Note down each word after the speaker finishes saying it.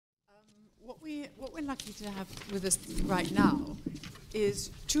What we're lucky to have with us right now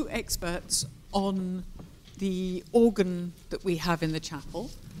is two experts on the organ that we have in the chapel.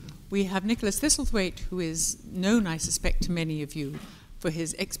 We have Nicholas Thistlethwaite, who is known, I suspect, to many of you for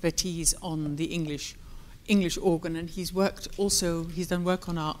his expertise on the English organ, and he's done work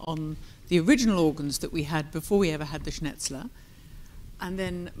on the original organs that we had before we ever had the Snetzler. And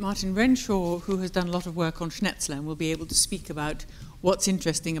then Martin Renshaw, who has done a lot of work on Snetzler and will be able to speak about what's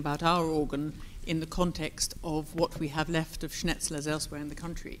interesting about our organ in the context of what we have left of Schnetzlers elsewhere in the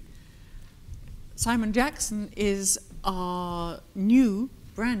country. Simon Jackson is our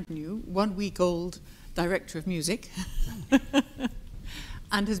brand new, 1 week old director of music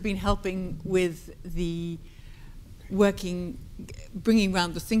and has been helping with the bringing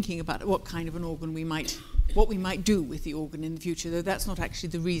around the thinking about what kind of an organ what we might do with the organ in the future, though that's not actually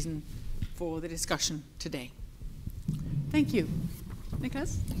the reason for the discussion today. Thank you.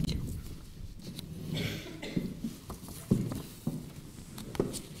 Nicholas? Thank you.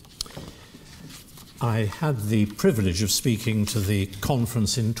 I had the privilege of speaking to the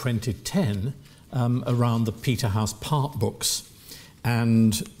conference in 2010 around the Peterhouse Part books,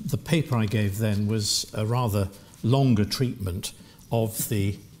 and the paper I gave then was a rather longer treatment of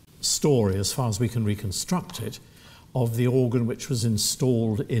the story, as far as we can reconstruct it, of the organ which was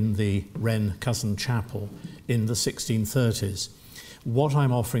installed in the Wren-Cousin Chapel in the 1630s. What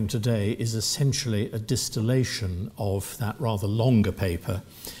I'm offering today is essentially a distillation of that rather longer paper,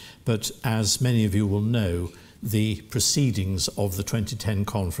 but as many of you will know, the proceedings of the 2010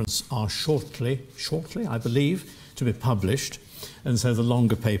 conference are shortly, I believe, to be published, and so the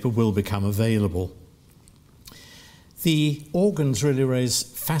longer paper will become available. The organs really raise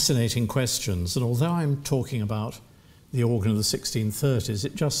fascinating questions, and although I'm talking about the organ of the 1630s,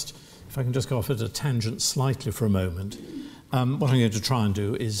 if I can just go off at a tangent slightly for a moment, what I'm going to try and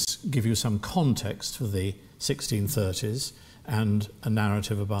do is give you some context for the 1630s and a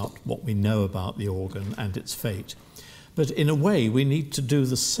narrative about what we know about the organ and its fate. But in a way, we need to do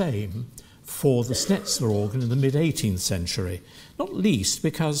the same for the Snetzler organ in the mid-18th century, not least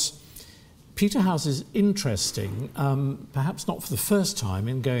because Peterhouse is interesting, perhaps not for the first time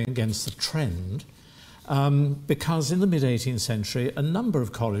in going against the trend, because in the mid-18th century, a number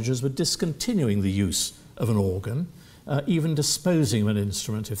of colleges were discontinuing the use of an organ, even disposing of an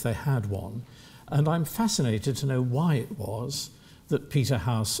instrument if they had one. And I'm fascinated to know why it was that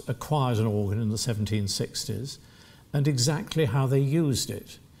Peterhouse acquired an organ in the 1760s and exactly how they used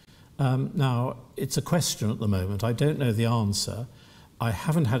it. Now, it's a question at the moment. I don't know the answer. I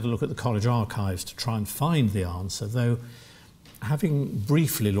haven't had a look at the college archives to try and find the answer, though having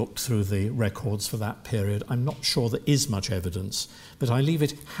briefly looked through the records for that period, I'm not sure there is much evidence, but I leave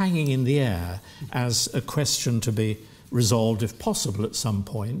it hanging in the air as a question to be resolved, if possible, at some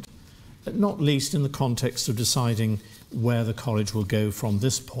point, not least in the context of deciding where the college will go from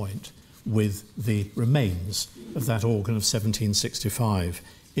this point with the remains of that organ of 1765,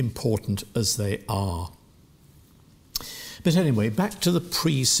 important as they are. But anyway, back to the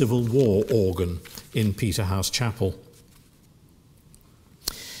pre-Civil War organ in Peterhouse Chapel.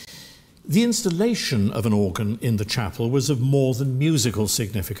 The installation of an organ in the chapel was of more than musical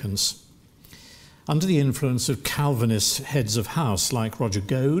significance. Under the influence of Calvinist heads of house like Roger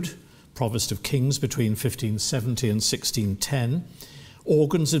Goad, Provost of Kings between 1570 and 1610,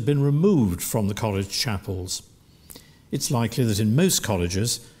 organs had been removed from the college chapels. It's likely that in most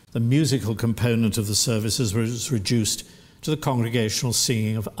colleges, the musical component of the services was reduced to the congregational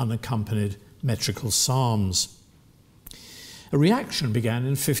singing of unaccompanied metrical psalms. A reaction began in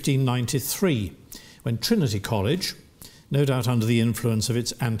 1593, when Trinity College, no doubt under the influence of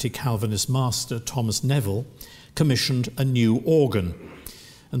its anti-Calvinist master Thomas Neville, commissioned a new organ.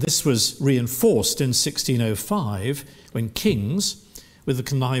 And this was reinforced in 1605, when Kings, with the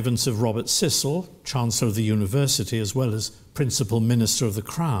connivance of Robert Cecil, Chancellor of the University as well as Principal Minister of the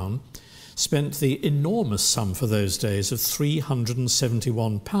Crown, spent the enormous sum for those days of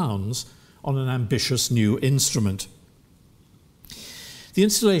 £371 on an ambitious new instrument. The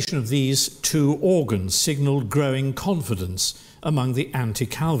installation of these two organs signalled growing confidence among the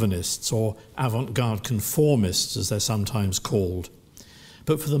anti-Calvinists, or avant-garde conformists as they're sometimes called.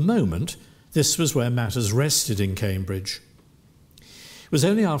 But for the moment, this was where matters rested in Cambridge. It was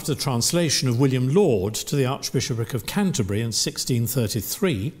only after the translation of William Laud to the Archbishopric of Canterbury in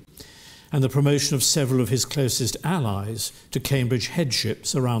 1633 and the promotion of several of his closest allies to Cambridge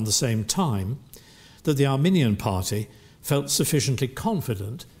headships around the same time that the Arminian party felt sufficiently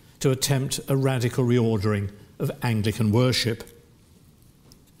confident to attempt a radical reordering of Anglican worship.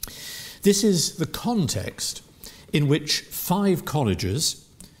 This is the context in which 5 colleges,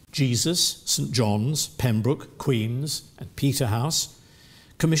 Jesus, St John's, Pembroke, Queen's and Peterhouse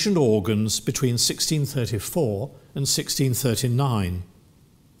commissioned organs between 1634 and 1639.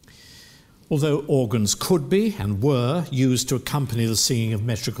 Although organs could be and were used to accompany the singing of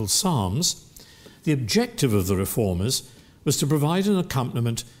metrical psalms, the objective of the reformers was to provide an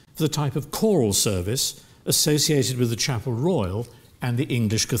accompaniment for the type of choral service associated with the Chapel Royal and the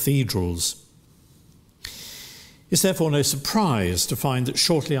English cathedrals. It's therefore no surprise to find that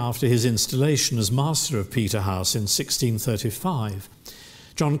shortly after his installation as master of Peterhouse in 1635,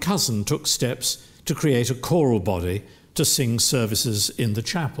 John Cusin took steps to create a choral body to sing services in the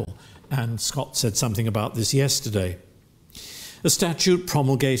chapel, and Scott said something about this yesterday. A statute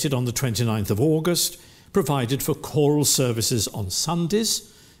promulgated on the 29th of August provided for choral services on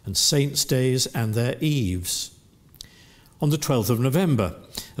Sundays and saints' days and their eves. On the 12th of November,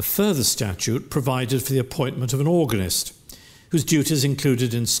 a further statute provided for the appointment of an organist, whose duties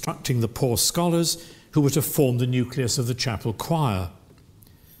included instructing the poor scholars who were to form the nucleus of the chapel choir.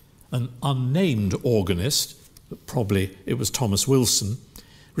 An unnamed organist, but probably it was Thomas Wilson,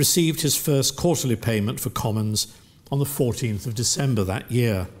 received his first quarterly payment for commons on the 14th of December that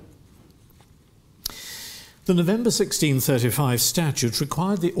year. The November 1635 statute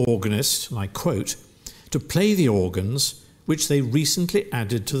required the organist, and I quote, to play the organs which they recently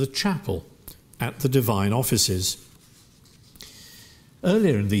added to the chapel at the divine offices.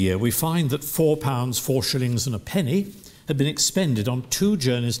 Earlier in the year, we find that £4, 4 shillings and a penny had been expended on 2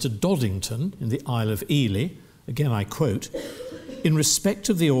 journeys to Doddington in the Isle of Ely, again I quote, in respect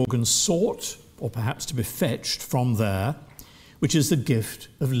of the organ sought, or perhaps to be fetched from there, which is the gift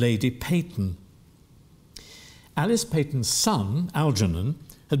of Lady Peyton. Alice Peyton's son, Algernon,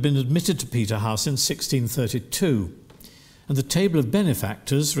 had been admitted to Peterhouse in 1632, and the table of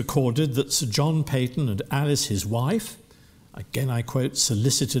benefactors recorded that Sir John Peyton and Alice, his wife, again I quote,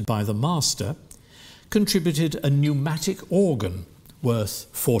 solicited by the master, contributed a pneumatic organ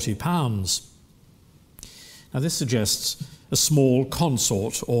worth £40. Now this suggests a small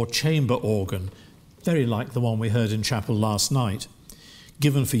consort or chamber organ, very like the one we heard in chapel last night,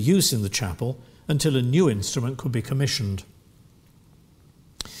 given for use in the chapel until a new instrument could be commissioned.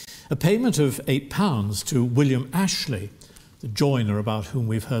 A payment of £8 to William Ashley, the joiner about whom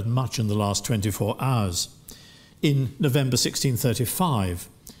we've heard much in the last 24 hours, in November 1635,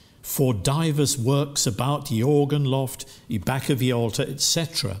 for divers works about ye organ loft, ye back of ye altar,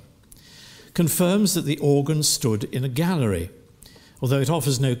 etc., confirms that the organ stood in a gallery, although it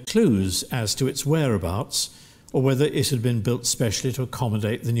offers no clues as to its whereabouts or whether it had been built specially to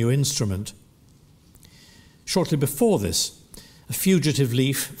accommodate the new instrument. Shortly before this, a fugitive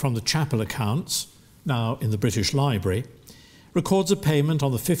leaf from the chapel accounts, now in the British Library, records a payment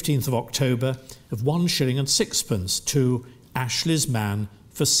on the 15th of October of 1 shilling and 6pence to Ashley's man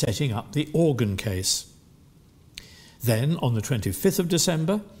for setting up the organ case. Then, on the 25th of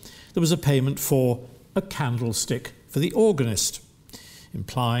December, there was a payment for a candlestick for the organist,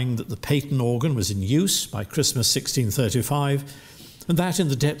 implying that the Peyton organ was in use by Christmas 1635, and that in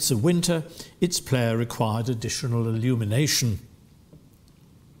the depths of winter its player required additional illumination.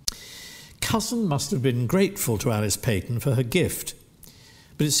 Cusin must have been grateful to Alice Peyton for her gift,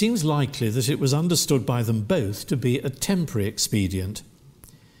 but it seems likely that it was understood by them both to be a temporary expedient.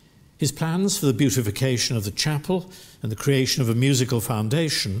 His plans for the beautification of the chapel and the creation of a musical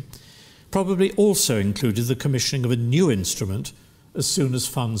foundation probably also included the commissioning of a new instrument as soon as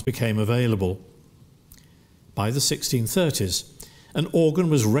funds became available. By the 1630s, an organ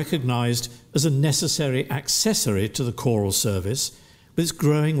was recognised as a necessary accessory to the choral service, with its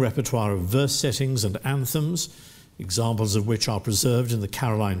growing repertoire of verse settings and anthems, examples of which are preserved in the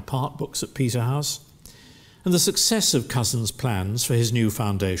Caroline Part books at Peterhouse, and the success of Cusin's plans for his new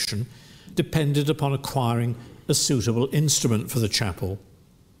foundation depended upon acquiring a suitable instrument for the chapel.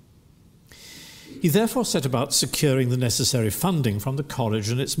 He therefore set about securing the necessary funding from the college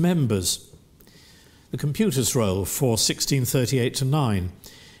and its members. The computers roll for 1638-9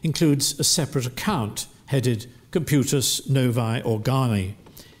 includes a separate account headed Computus Novae Organi,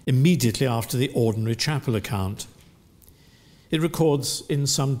 immediately after the ordinary chapel account. It records in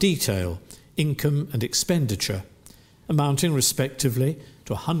some detail income and expenditure, amounting respectively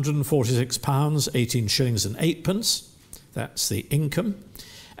to £146, 18 shillings and 8pence, that's the income,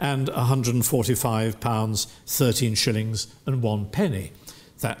 and £145, 13 shillings and 1 penny,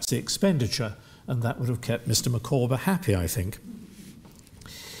 that's the expenditure, and that would have kept Mr. Micawber happy, I think.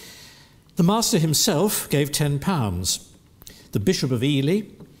 The master himself gave £10. The Bishop of Ely,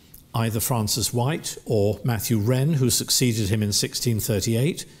 either Francis White or Matthew Wren, who succeeded him in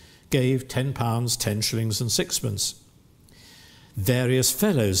 1638, gave £10, 10 shillings and 6pence. Various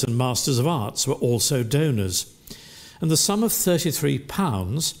fellows and masters of arts were also donors, and the sum of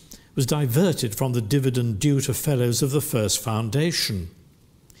 £33 was diverted from the dividend due to fellows of the first foundation.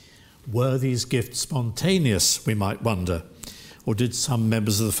 Were these gifts spontaneous, we might wonder, or did some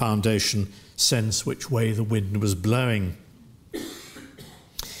members of the foundation sense which way the wind was blowing?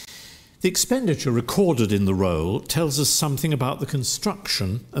 The expenditure recorded in the roll tells us something about the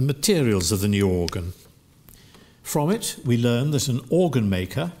construction and materials of the new organ. From it, we learn that an organ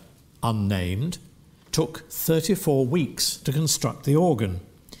maker, unnamed, took 34 weeks to construct the organ.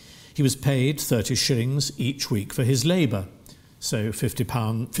 He was paid 30 shillings each week for his labour, so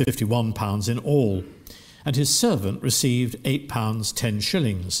 £51 in all, and his servant received £8 10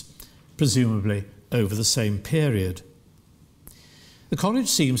 shillings, presumably over the same period. The college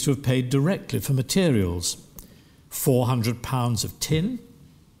seems to have paid directly for materials. £400 of tin.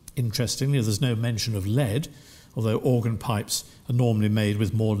 Interestingly, there's no mention of lead, although organ pipes are normally made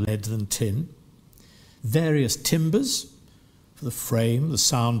with more lead than tin. Various timbers for the frame, the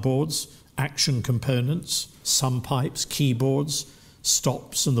soundboards, action components, some pipes, keyboards,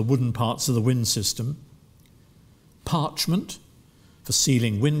 stops and the wooden parts of the wind system. Parchment for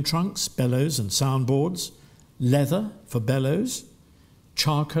sealing wind trunks, bellows and soundboards. Leather for bellows.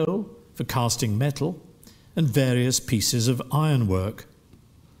 Charcoal for casting metal, and various pieces of ironwork.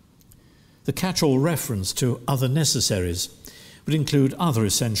 The catch-all reference to other necessaries would include other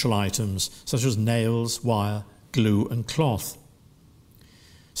essential items such as nails, wire, glue and cloth.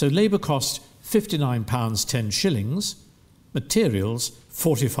 So labour cost £59 10 shillings, materials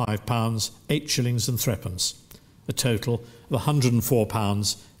 £45 8 shillings and threepence, a total of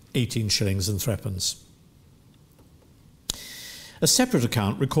 £104 18 shillings and threepence. A separate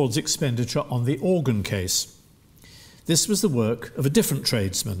account records expenditure on the organ case. This was the work of a different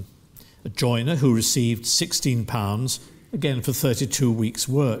tradesman, a joiner who received £16, again for 32 weeks'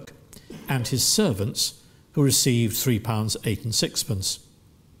 work, and his servants who received £3 8 and sixpence.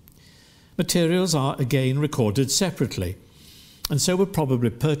 Materials are again recorded separately, and so were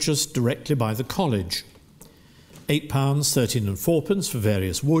probably purchased directly by the college. £8 13 and fourpence for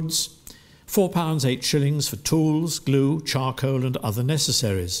various woods, £4 8 shillings for tools, glue, charcoal and other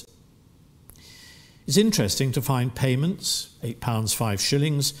necessaries. It's interesting to find payments, £8 5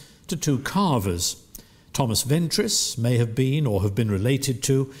 shillings, to two carvers. Thomas Ventris may have been or have been related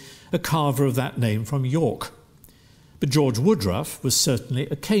to a carver of that name from York. But George Woodruff was certainly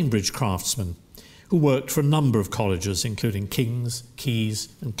a Cambridge craftsman who worked for a number of colleges, including King's, Caius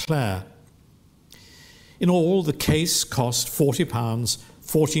and Clare. In all, the case cost £40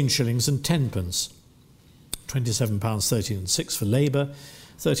 14 shillings and 10 pence, £27 13 and 6 for labour,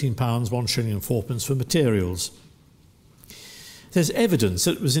 £13 1 shilling and 4 pence for materials. There's evidence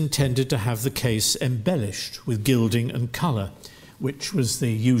that it was intended to have the case embellished with gilding and colour, which was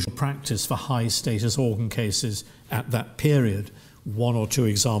the usual practice for high status organ cases at that period. One or two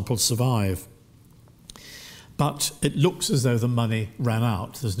examples survive. But it looks as though the money ran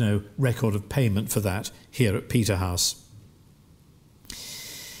out. There's no record of payment for that here at Peterhouse.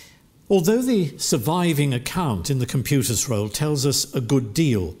 Although the surviving account in the computer's roll tells us a good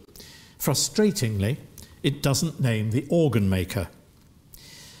deal, frustratingly, it doesn't name the organ maker.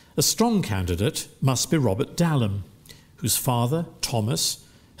 A strong candidate must be Robert Dallam, whose father, Thomas,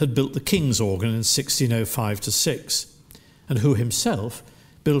 had built the King's organ in 1605-6, and who himself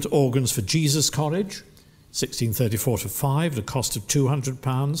built organs for Jesus College, 1634-5, at a cost of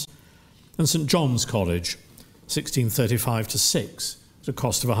 £200, and St John's College, 1635-6, at a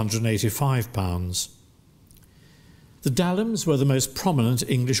cost of £185. The Dallams were the most prominent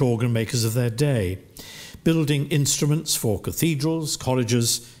English organ makers of their day, building instruments for cathedrals,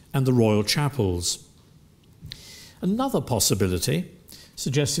 colleges and the royal chapels. Another possibility,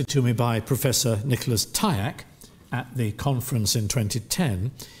 suggested to me by Professor Nicholas Thistlethwaite at the conference in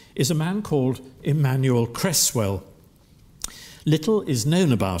 2010, is a man called Emmanuel Cresswell. Little is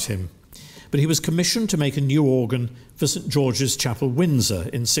known about him, but he was commissioned to make a new organ for St George's Chapel, Windsor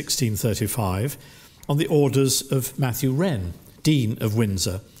in 1635 on the orders of Matthew Wren, Dean of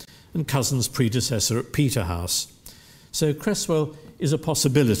Windsor, and Cousin's predecessor at Peterhouse. So Cresswell is a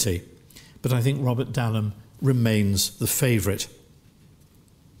possibility, but I think Robert Dallam remains the favourite.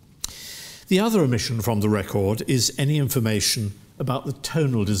 The other omission from the record is any information about the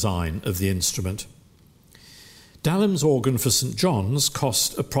tonal design of the instrument. Dallam's organ for St John's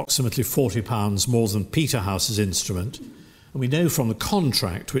cost approximately £40 more than Peterhouse's instrument, and we know from the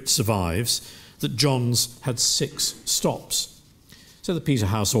contract which survives that John's had 6 stops. So the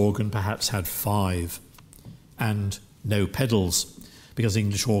Peterhouse organ perhaps had 5, and no pedals, because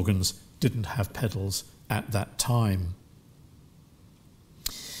English organs didn't have pedals at that time.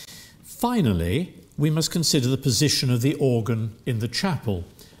 Finally, we must consider the position of the organ in the chapel,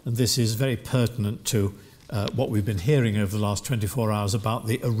 and this is very pertinent to what we've been hearing over the last 24 hours about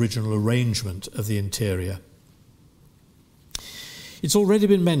the original arrangement of the interior. It's already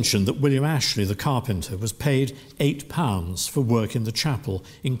been mentioned that William Ashley, the carpenter, was paid £8 for work in the chapel,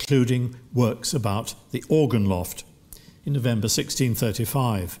 including works about the organ loft, in November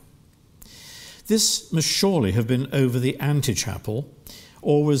 1635. This must surely have been over the antechapel,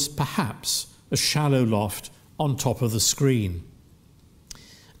 or was perhaps a shallow loft on top of the screen.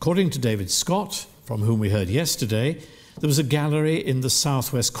 According to David Scott, from whom we heard yesterday, there was a gallery in the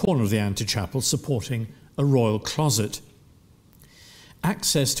southwest corner of the antechapel supporting a royal closet.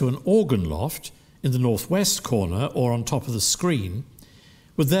 Access to an organ loft in the northwest corner or on top of the screen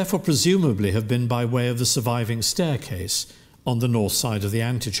would therefore presumably have been by way of the surviving staircase on the north side of the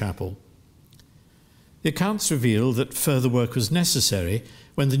antechapel. The accounts reveal that further work was necessary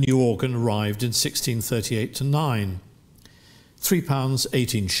when the new organ arrived in 1638-9. £3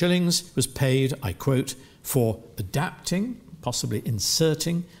 18 was paid, I quote, for adapting, possibly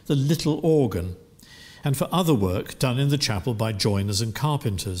inserting, the little organ, and for other work done in the chapel by joiners and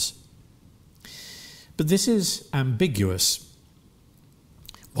carpenters. But this is ambiguous.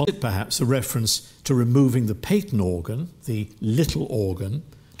 Was it perhaps a reference to removing the Peyton organ, the little organ,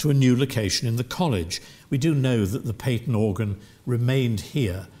 to a new location in the college? We do know that the Peyton organ remained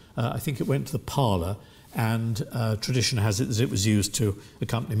here. I think it went to the parlour, and tradition has it that it was used to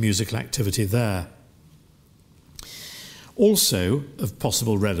accompany musical activity there. Also of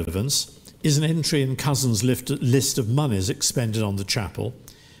possible relevance is an entry in Cousin's list of monies expended on the chapel,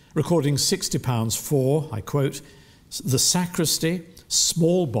 recording £60 for, I quote, the sacristy,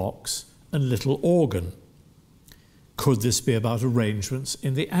 small box and little organ. Could this be about arrangements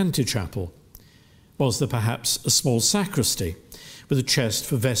in the antechapel? Was there perhaps a small sacristy with a chest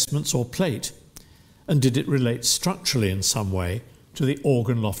for vestments or plate? And did it relate structurally in some way to the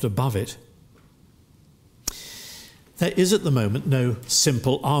organ loft above it? There is at the moment no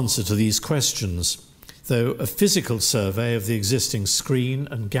simple answer to these questions, though a physical survey of the existing screen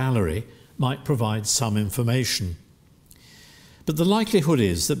and gallery might provide some information. But the likelihood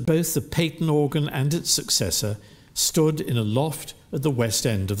is that both the Peyton organ and its successor stood in a loft at the west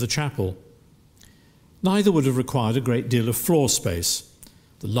end of the chapel. Neither would have required a great deal of floor space.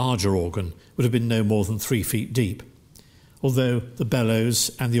 The larger organ would have been no more than 3 feet deep, although the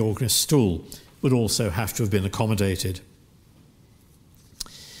bellows and the organist's stool would also have to have been accommodated.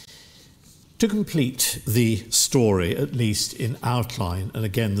 To complete the story, at least in outline, and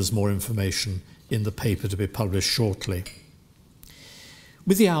again there's more information in the paper to be published shortly.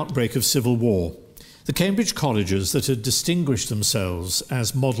 With the outbreak of civil war, the Cambridge colleges that had distinguished themselves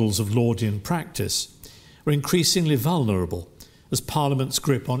as models of Laudian practice were increasingly vulnerable as Parliament's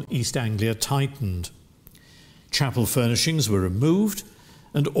grip on East Anglia tightened. Chapel furnishings were removed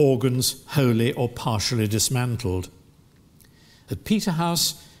and organs wholly or partially dismantled. At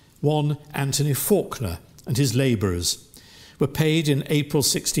Peterhouse, one Anthony Faulkner and his labourers were paid in April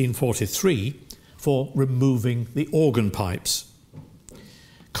 1643 for removing the organ pipes.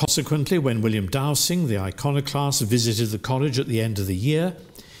 Consequently, when William Dowsing, the iconoclast, visited the college at the end of the year,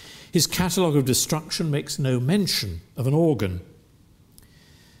 his catalogue of destruction makes no mention of an organ.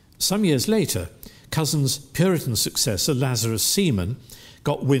 Some years later, Cousin's Puritan successor, Lazarus Seaman,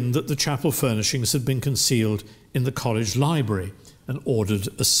 got wind that the chapel furnishings had been concealed in the college library and ordered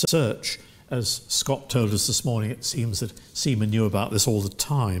a search. As Scott told us this morning, it seems that Seaman knew about this all the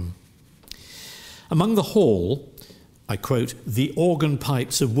time. Among the haul, I quote, the organ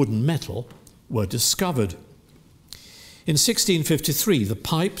pipes of wood and metal were discovered. In 1653, the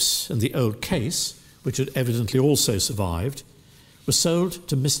pipes and the old case, which had evidently also survived, were sold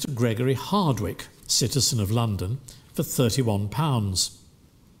to Mr. Gregory Hardwick, citizen of London, for £31.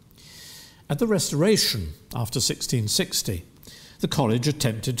 At the Restoration, after 1660, the college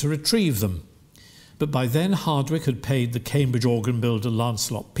attempted to retrieve them, but by then Hardwick had paid the Cambridge organ builder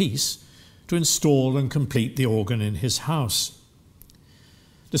Lancelot Peace to install and complete the organ in his house.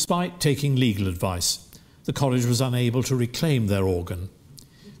 Despite taking legal advice, the college was unable to reclaim their organ,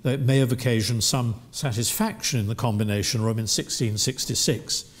 though it may have occasioned some satisfaction in the combination room in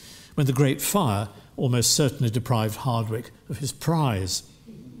 1666, when the Great Fire almost certainly deprived Hardwick of his prize.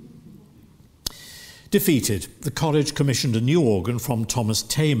 Defeated, the college commissioned a new organ from Thomas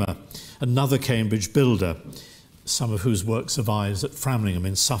Tamer, another Cambridge builder, some of whose work survives at Framlingham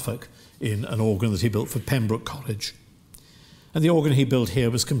in Suffolk, in an organ that he built for Pembroke College. And the organ he built here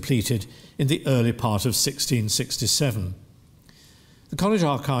was completed in the early part of 1667. The college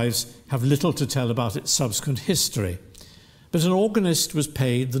archives have little to tell about its subsequent history, but an organist was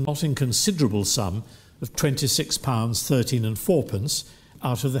paid the not inconsiderable sum of £26 13 and 4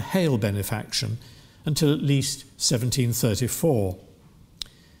 out of the Hale benefaction until at least 1734.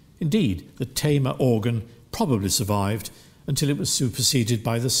 Indeed, the Tamer organ probably survived until it was superseded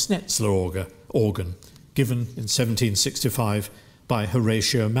by the Snetzler organ, given in 1765 by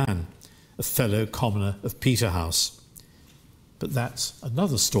Horatio Mann, a fellow commoner of Peterhouse. But that's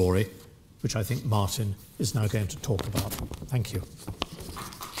another story, which I think Martin is now going to talk about. Thank you.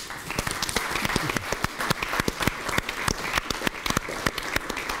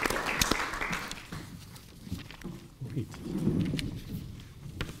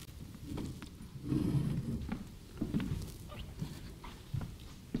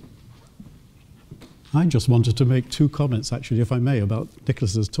 I just wanted to make two comments, actually, if I may, about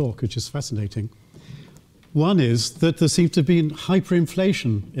Nicholas's talk, which is fascinating. One is that there seems to have been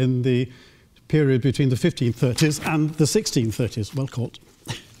hyperinflation in the period between the 1530s and the 1630s, well caught.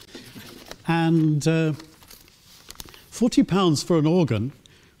 And £40 for an organ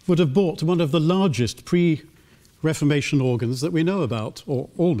would have bought one of the largest pre-Reformation organs that we know about, or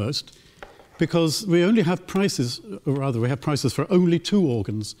almost, because we only have prices, or rather we have prices for only two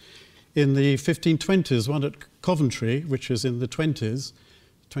organs. In the 1520s, one at Coventry, which is in the 20s,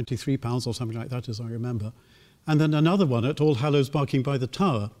 £23 or something like that, as I remember, and then another one at All Hallows Barking by the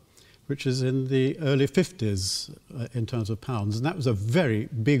Tower, which is in the early 50s in terms of pounds, and that was a very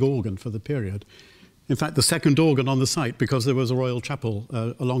big organ for the period. In fact, the second organ on the site, because there was a royal chapel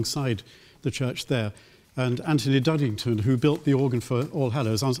alongside the church there, and Anthony Duddington, who built the organ for All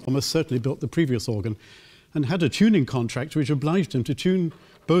Hallows, almost certainly built the previous organ, and had a tuning contract which obliged him to tune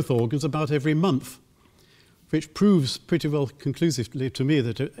both organs about every month, which proves pretty well conclusively to me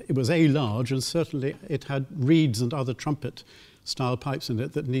that it was A, large, and certainly it had reeds and other trumpet-style pipes in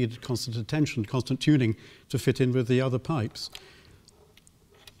it that needed constant attention, constant tuning to fit in with the other pipes.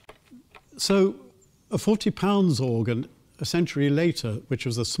 So a £40 organ a century later, which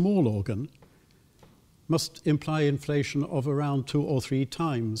was a small organ, must imply inflation of around 2 or 3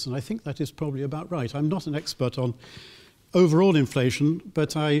 times, and I think that is probably about right. I'm not an expert on overall inflation,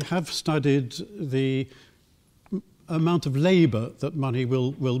 but I have studied the amount of labour that money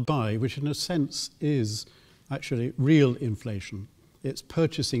will buy, which in a sense is actually real inflation. It's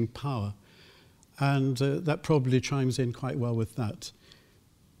purchasing power, and that probably chimes in quite well with that.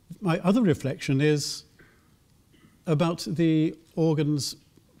 My other reflection is about the organs,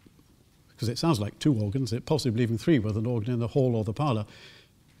 because it sounds like 2 organs, possibly even 3 with an organ in the hall or the parlour,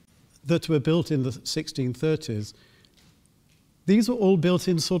 that were built in the 1630s. These were all built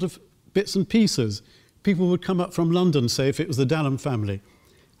in sort of bits and pieces. People would come up from London, say, if it was the Dalham family,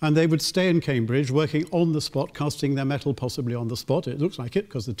 and they would stay in Cambridge, working on the spot, casting their metal possibly on the spot. It looks like it,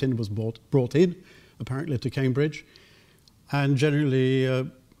 because the tin was brought in, apparently, to Cambridge, and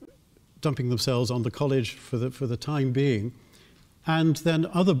generally dumping themselves on the college for the time being. And then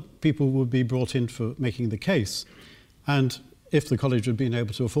other people would be brought in for making the case. And if the college had been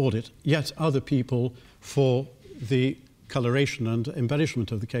able to afford it, yet other people for the coloration and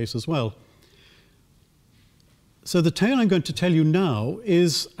embellishment of the case as well. So the tale I'm going to tell you now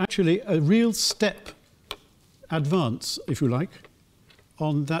is actually a real step advance, if you like,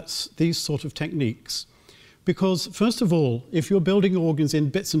 on these sort of techniques. Because, first of all, if you're building organs in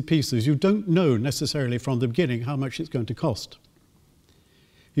bits and pieces, you don't know necessarily from the beginning how much it's going to cost.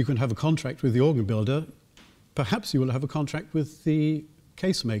 You can have a contract with the organ builder. Perhaps you will have a contract with the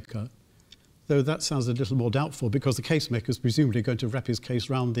casemaker, though that sounds a little more doubtful, because the casemaker is presumably going to wrap his case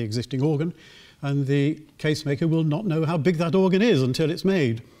round the existing organ, and the casemaker will not know how big that organ is until it's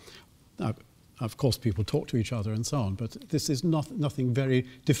made. Now, of course, people talk to each other and so on, but this is nothing very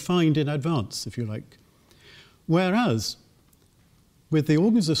defined in advance, if you like. Whereas, with the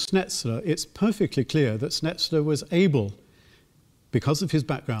organs of Snetzler, it's perfectly clear that Snetzler was able, because of his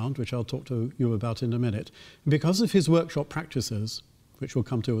background, which I'll talk to you about in a minute, because of his workshop practices, which we'll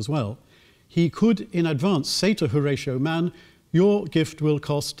come to as well, he could in advance say to Horatio Mann, your gift will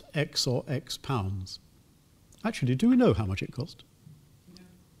cost X or X pounds. Actually, do we know how much it cost?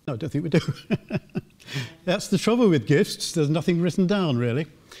 No, I don't think we do. That's the trouble with gifts. There's nothing written down, really.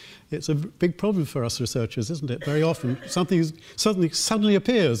 It's a big problem for us researchers, isn't it? Very often, something suddenly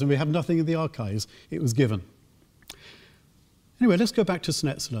appears and we have nothing in the archives. It was given. Anyway, let's go back to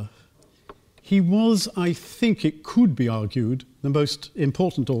Snetzler. He was, I think it could be argued, the most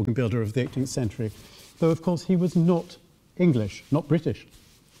important organ builder of the 18th century, though, of course, he was not English, not British.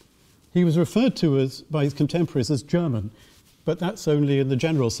 He was referred to by his contemporaries as German, but that's only in the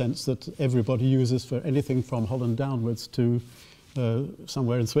general sense that everybody uses for anything from Holland downwards to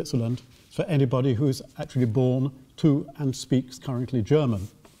somewhere in Switzerland, for anybody who's actually born, to and speaks currently German.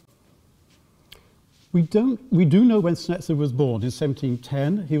 We do know when Snetzler was born, in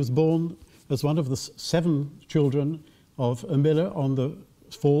 1710. He was born as one of the 7 children of a miller on the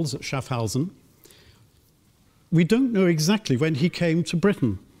falls at Schaffhausen. We don't know exactly when he came to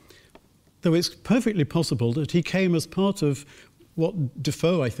Britain, though it's perfectly possible that he came as part of what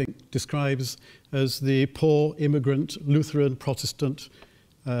Defoe, I think, describes as the poor immigrant Lutheran Protestant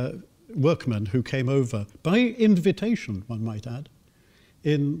workmen who came over, by invitation, one might add,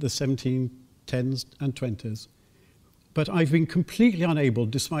 in the 1710s and 20s. But I've been completely unable,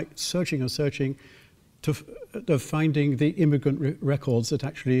 despite searching and searching, of finding the immigrant records that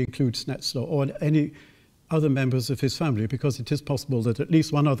actually include Snetzler or any other members of his family, because it is possible that at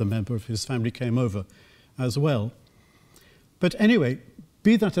least one other member of his family came over as well. But anyway,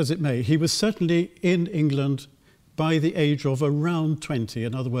 be that as it may, he was certainly in England by the age of around 20,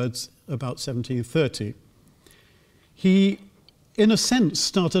 in other words, about 1730. He, in a sense,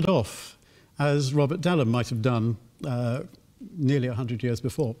 started off as Robert Dallam might have done nearly 100 years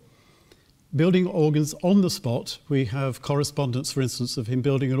before, building organs on the spot. We have correspondence, for instance, of him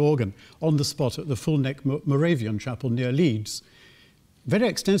building an organ on the spot at the full-neck Moravian Chapel near Leeds. Very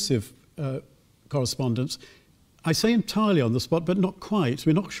extensive correspondence. I say entirely on the spot, but not quite.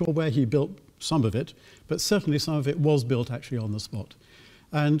 We're not sure where he built some of it, but certainly some of it was built actually on the spot.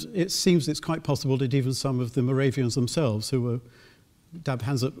 And it seems it's quite possible that even some of the Moravians themselves, who were dab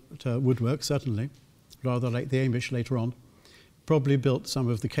hands at woodwork, certainly, rather like the Amish later on, probably built some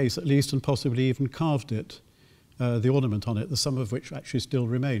of the case at least, and possibly even carved it, the ornament on it, the some of which actually still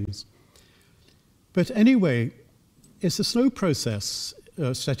remains. But anyway, it's a slow process,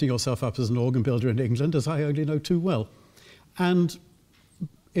 setting yourself up as an organ builder in England, as I only know too well. And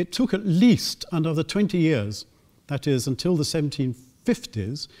it took at least another 20 years, that is, until the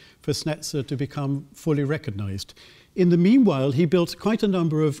 1750s, for Snetzler to become fully recognised. In the meanwhile, he built quite a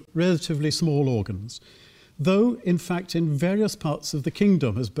number of relatively small organs, though, in fact, in various parts of the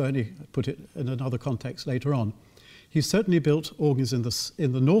kingdom, as Burney put it in another context later on. He certainly built organs in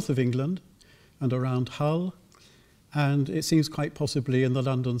the north of England and around Hull, and it seems quite possibly in the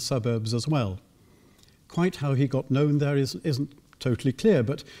London suburbs as well. Quite how he got known there isn't totally clear,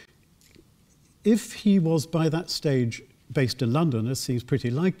 but if he was by that stage based in London, as seems pretty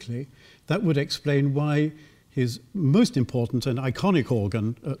likely, that would explain why his most important and iconic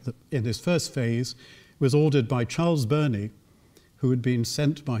organ in his first phase was ordered by Charles Burney, who had been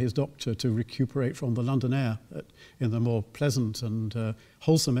sent by his doctor to recuperate from the London air in the more pleasant and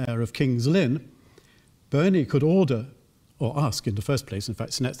wholesome air of King's Lynn. Burney could order, or ask in the first place, in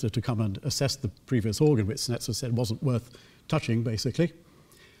fact, Snetzler to come and assess the previous organ, which Snetzler said wasn't worth touching, basically,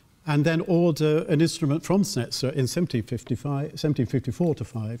 and then order an instrument from Snetzler in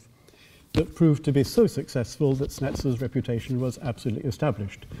 1754-5 that proved to be so successful that Snetzler's reputation was absolutely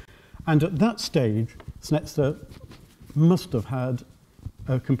established. And at that stage, Snetzler must have had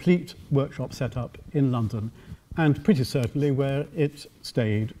a complete workshop set up in London, and pretty certainly where it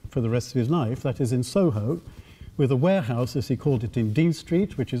stayed for the rest of his life, that is in Soho, with a warehouse, as he called it, in Dean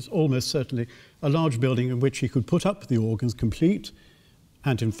Street, which is almost certainly a large building in which he could put up the organs complete.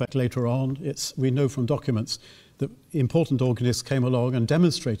 And in fact, later on, we know from documents that important organists came along and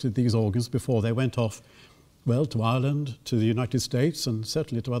demonstrated these organs before they went off, well, to Ireland, to the United States, and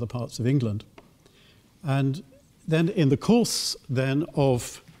certainly to other parts of England. And then in the course then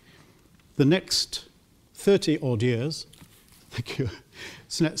of the next 30-odd years, thank you,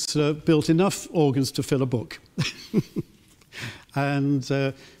 Snetzler built enough organs to fill a book. And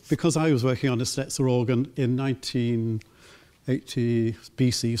because I was working on a Snetzler organ in 1980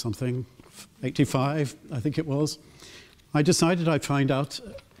 BC something, 85, I think it was, I decided I'd find out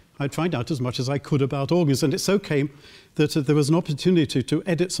as much as I could about organs. And it so came that there was an opportunity to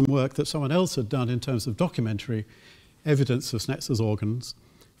edit some work that someone else had done in terms of documentary evidence of Snetzler's organs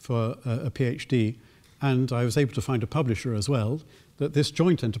for a PhD. And I was able to find a publisher as well, that this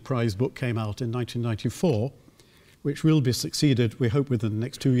joint enterprise book came out in 1994, which will be succeeded, we hope, within the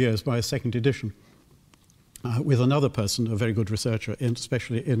next 2 years by a second edition, with another person, a very good researcher,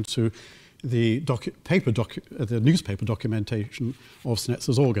 especially into the newspaper documentation of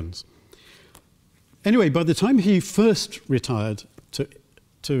Snetzler's organs. Anyway, by the time he first retired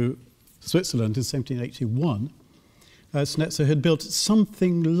to Switzerland in 1781, Snetzler had built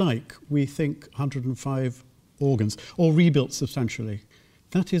something like, we think, 105 organs, or rebuilt substantially.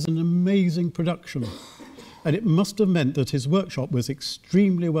 That is an amazing production. And it must have meant that his workshop was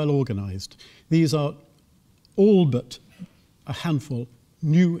extremely well organized. These are all but a handful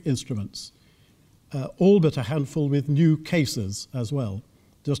new instruments, all but a handful with new cases as well.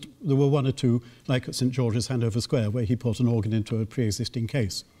 Just there were one or two, like at St George's, Hanover Square, where he put an organ into a pre-existing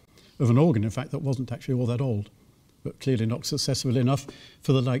case of an organ, in fact, that wasn't actually all that old, but clearly not successful enough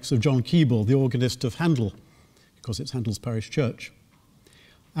for the likes of John Keble, the organist of Handel, because it's Handel's parish church.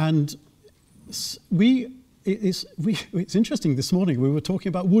 And it's interesting, this morning we were talking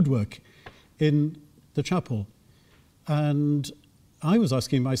about woodwork in the chapel, and I was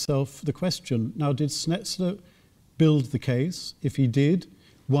asking myself the question, now did Snetzler build the case? If he did,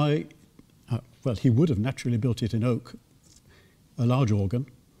 why? Well, he would have naturally built it in oak, a large organ.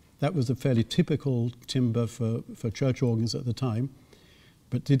 That was a fairly typical timber for church organs at the time.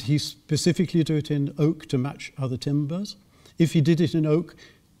 But did he specifically do it in oak to match other timbers? If he did it in oak,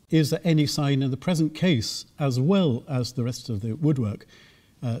 is there any sign in the present case, as well as the rest of the woodwork,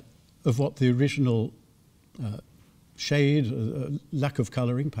 of what the original shade, lack of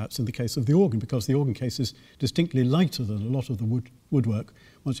colouring, perhaps in the case of the organ, because the organ case is distinctly lighter than a lot of the woodwork,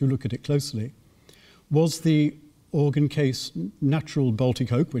 once you look at it closely. Was the organ case natural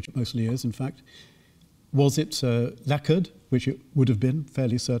Baltic oak, which it mostly is, in fact? Was it lacquered, which it would have been,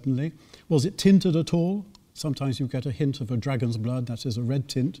 fairly certainly? Was it tinted at all? Sometimes you get a hint of a dragon's blood, that is a red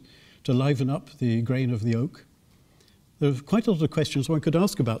tint, to liven up the grain of the oak. There are quite a lot of questions one could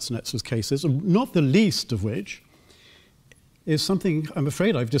ask about Snetzler's cases, not the least of which is something I'm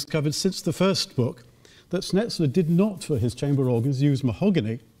afraid I've discovered since the first book, that Snetzler did not, for his chamber organs, use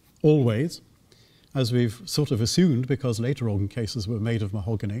mahogany, always, as we've sort of assumed, because later organ cases were made of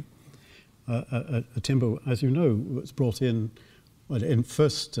mahogany. A timber, as you know, was brought in, well, in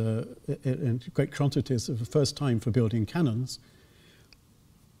great quantities for the first time for building cannons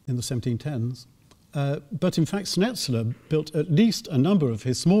in the 1710s. But in fact, Snetzler built at least a number of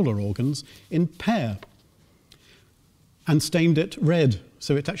his smaller organs in pear and stained it red,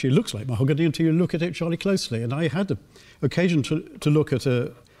 so it actually looks like mahogany until you look at it jolly closely. And I had the occasion to look at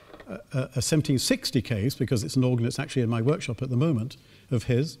a 1760 case, because it's an organ that's actually in my workshop at the moment, of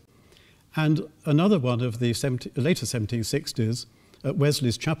his, and another one of the later 1760s at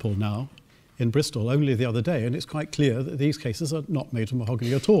Wesley's Chapel now in Bristol only the other day, and it's quite clear that these cases are not made of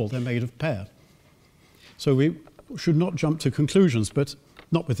mahogany at all, they're made of pear. So we should not jump to conclusions, but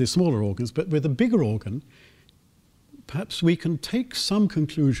not with the smaller organs, but with a bigger organ, perhaps we can take some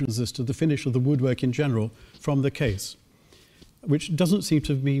conclusions as to the finish of the woodwork in general from the case, which doesn't seem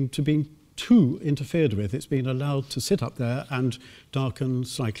to mean to being too interfered with. It's been allowed to sit up there and darken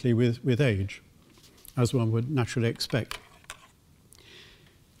slightly with age, as one would naturally expect.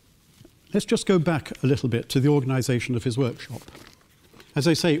 Let's just go back a little bit to the organisation of his workshop. As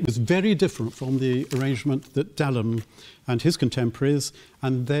I say, it was very different from the arrangement that Dalham and his contemporaries,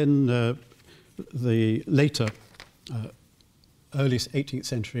 and then the later early 18th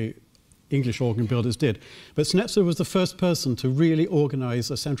century English organ builders did. But Snetzler was the first person to really organise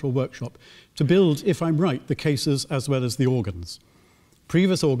a central workshop, to build, if I'm right, the cases as well as the organs.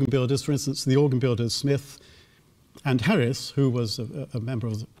 Previous organ builders, for instance, the organ builders Smith and Harris, who was a member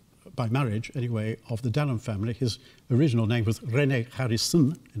of, by marriage anyway, of the Dalham family. His original name was René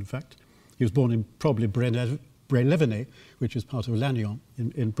Harrison, in fact. He was born in probably Bray-Leveney, which is part of Lannion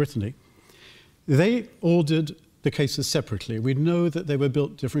in Brittany. They ordered the cases separately. We know that they were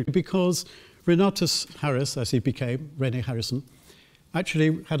built differently because Renatus Harris, as he became, René Harrison,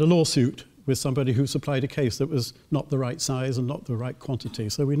 actually had a lawsuit with somebody who supplied a case that was not the right size and not the right quantity.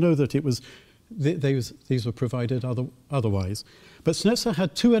 So we know that it was these were provided otherwise. But Snetzler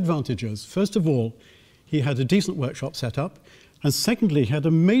had two advantages. First of all, he had a decent workshop set up, and secondly, he had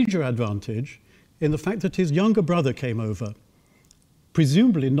a major advantage in the fact that his younger brother came over,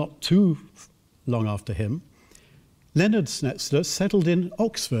 presumably not too long after him. Leonard Snetzler settled in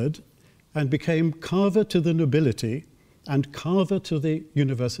Oxford and became carver to the nobility and carver to the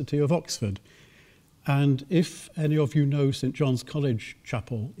University of Oxford. And if any of you know St John's College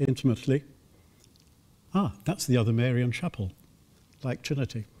Chapel intimately, that's the other Marian chapel, like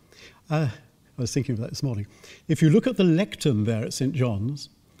Trinity. I was thinking of that this morning. If you look at the lectern there at St John's,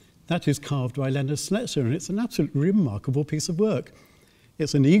 that is carved by Leonard Snetzler, and it's an absolutely remarkable piece of work.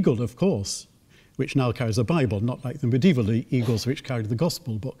 It's an eagle, of course, which now carries a Bible, not like the medieval eagles which carried the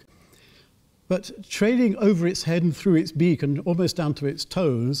Gospel book. But trailing over its head and through its beak and almost down to its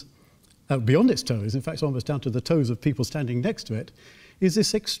toes, beyond its toes, in fact almost down to the toes of people standing next to it, is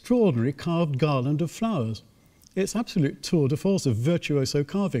this extraordinary carved garland of flowers. It's absolute tour de force of virtuoso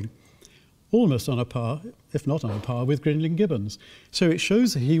carving, almost on a par, if not on a par, with Grinling Gibbons. So it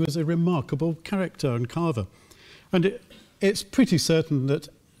shows that he was a remarkable character and carver. And it's pretty certain that,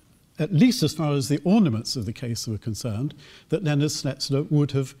 at least as far as the ornaments of the case were concerned, that Leonard Snetzler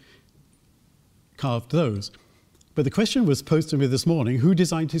would have carved those. But the question was posed to me this morning, who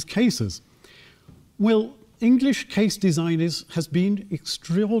designed his cases? Well, English case design has been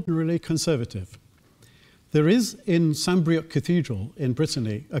extraordinarily conservative. There is in Saint-Brieuc Cathedral in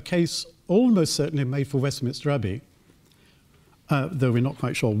Brittany a case almost certainly made for Westminster Abbey, though we're not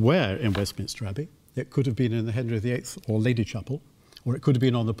quite sure where in Westminster Abbey. It could have been in the Henry VIII or Lady Chapel, or it could have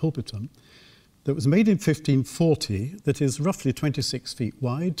been on the pulpitum, that was made in 1540, that is roughly 26 feet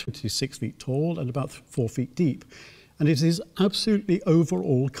wide, 26 feet tall, and about 4 feet deep. And it is absolutely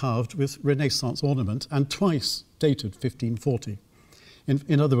overall carved with Renaissance ornament and twice dated 1540.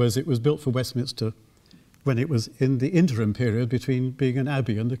 In other words, it was built for Westminster when it was in the interim period between being an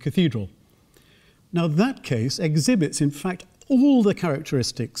abbey and a cathedral. Now that case exhibits, in fact, all the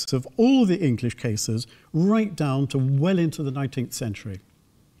characteristics of all the English cases right down to well into the 19th century.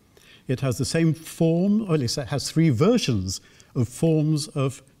 It has the same form, or at least it has 3 versions of forms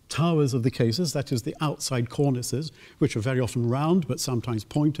of towers of the cases, that is the outside cornices, which are very often round but sometimes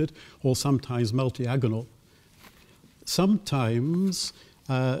pointed or sometimes multiagonal. Sometimes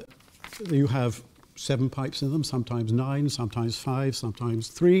you have 7 pipes in them, sometimes 9, sometimes 5, sometimes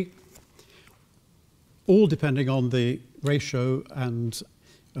 3, all depending on the ratio and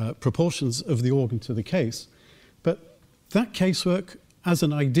proportions of the organ to the case. But that casework, as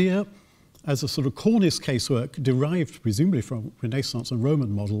an idea, as a sort of cornice casework derived presumably from Renaissance and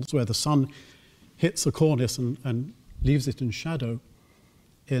Roman models, where the sun hits the cornice and leaves it in shadow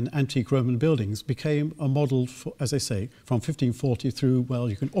in antique Roman buildings, became a model, for, as I say, from 1540 through, well,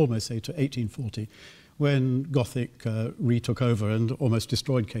 you can almost say to 1840, when Gothic retook over and almost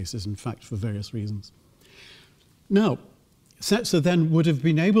destroyed cases, in fact, for various reasons. Now, Snetzler then would have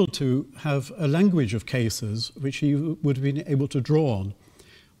been able to have a language of cases which he would have been able to draw on.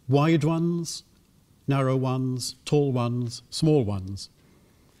 Wide ones, narrow ones, tall ones, small ones.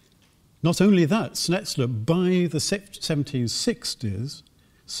 Not only that, Snetzler, by the 1760s,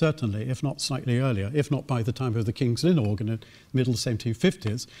 certainly, if not slightly earlier, if not by the time of the King's Lynn organ in the middle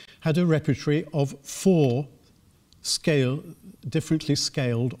 1750s, had a repertory of 4 differently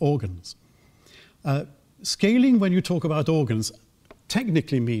scaled organs. Scaling, when you talk about organs,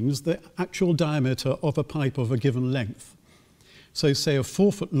 technically means the actual diameter of a pipe of a given length. So say a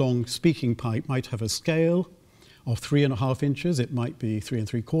 4-foot-long speaking pipe might have a scale of 3.5 inches. It might be 3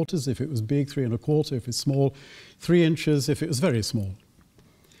 3/4 if it was big, 3 1/4 if it's small, 3 inches if it was very small.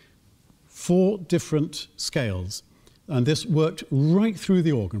 4 different scales. And this worked right through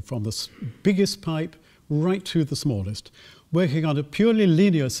the organ, from the biggest pipe right to the smallest, working on a purely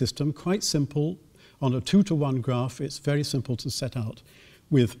linear system, quite simple. On a 2-to-1 graph, it's very simple to set out,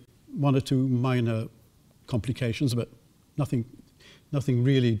 with 1 or 2 minor complications, but nothing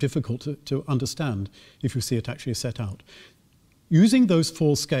really difficult to understand if you see it actually set out. Using those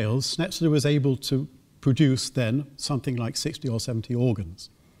 4 scales, Snetzler was able to produce then something like 60 or 70 organs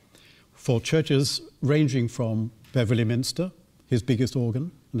for churches ranging from Beverley Minster, his biggest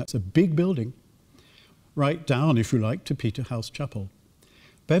organ, and that's a big building, right down, if you like, to Peterhouse Chapel.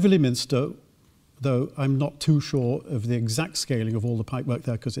 Beverley Minster, though I'm not too sure of the exact scaling of all the pipework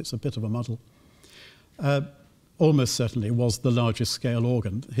there because it's a bit of a muddle, almost certainly was the largest scale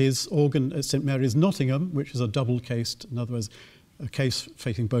organ. His organ at St Mary's, Nottingham, which is a double-cased, in other words, a case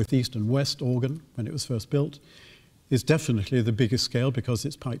facing both east and west organ when it was first built, is definitely the biggest scale because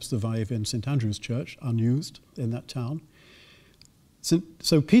its pipes survive in St Andrew's Church, unused in that town.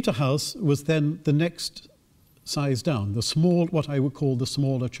 So Peterhouse was then the next size down, the small, what I would call the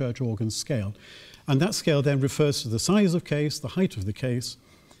smaller church organ scale. And that scale then refers to the size of case, the height of the case,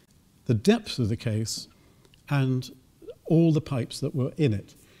 the depth of the case, and all the pipes that were in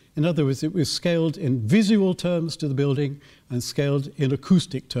it. In other words, it was scaled in visual terms to the building and scaled in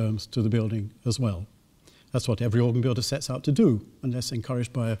acoustic terms to the building as well. That's what every organ builder sets out to do, unless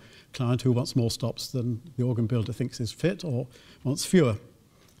encouraged by a client who wants more stops than the organ builder thinks is fit or wants fewer.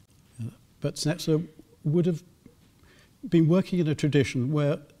 But Snetzler would have been working in a tradition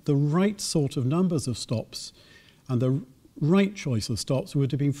where the right sort of numbers of stops and the right choice of stops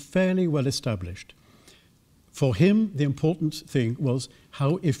would have been fairly well established. For him, the important thing was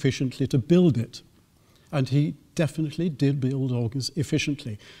how efficiently to build it. And he definitely did build organs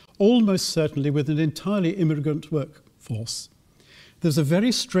efficiently, almost certainly with an entirely immigrant workforce. There's a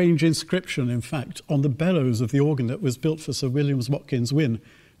very strange inscription, in fact, on the bellows of the organ that was built for Sir William Watkins Wynne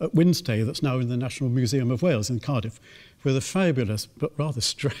at Winstay, that's now in the National Museum of Wales in Cardiff, with a fabulous but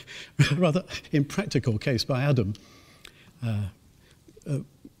rather impractical case by Adam,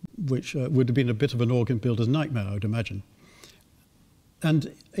 which would have been a bit of an organ builder's nightmare, I would imagine.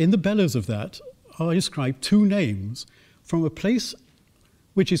 And in the bellows of that are inscribed 2 names from a place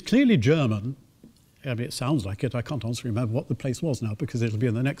which is clearly German I mean, it sounds like it. I can't honestly remember what the place was now because it'll be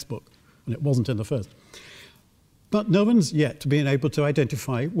in the next book, and it wasn't in the first. But no one's yet been able to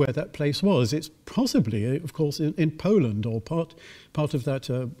identify where that place was. It's possibly, of course, in Poland, or part of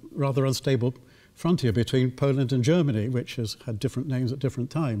that rather unstable frontier between Poland and Germany, which has had different names at different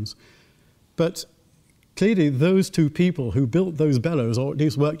times. But clearly those two people who built those bellows, or at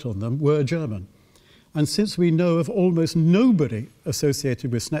least worked on them, were German. And since we know of almost nobody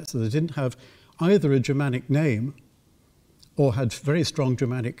associated with Snetzler that didn't have either a Germanic name or had very strong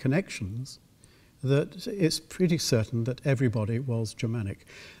Germanic connections, that it's pretty certain that everybody was Germanic.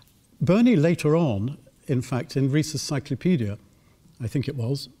 Burney later on, in fact, in Rees's Cyclopedia, I think it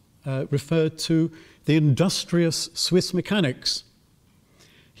was, referred to the industrious Swiss mechanics.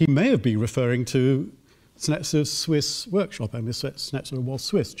 He may have been referring to Snetzler's Swiss workshop. I mean, Snetzler was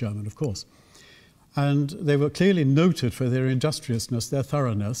Swiss, German, of course. And they were clearly noted for their industriousness, their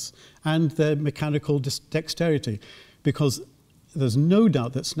thoroughness, and their mechanical dexterity, because there's no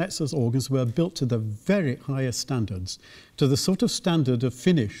doubt that Snetzler's organs were built to the very highest standards, to the sort of standard of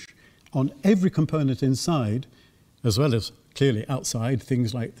finish on every component inside, as well as clearly outside,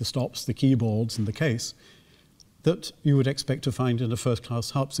 things like the stops, the keyboards, and the case, that you would expect to find in a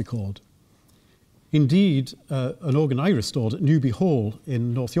first-class harpsichord. Indeed, an organ I restored at Newby Hall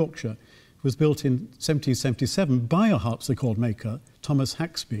in North Yorkshire was built in 1777 by a harpsichord maker, Thomas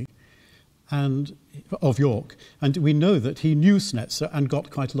Haxby, and of York, and we know that he knew Snetzler and got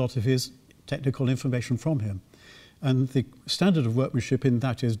quite a lot of his technical information from him. And the standard of workmanship in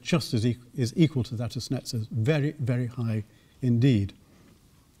that is just as is equal to that of Snetzler's, very, very high indeed.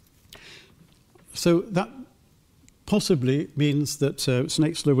 So that possibly means that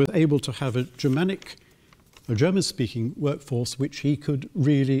Snetzler was able to have a German-speaking workforce which he could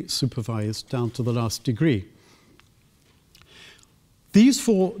really supervise down to the last degree. These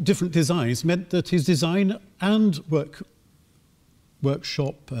four different designs meant that his design and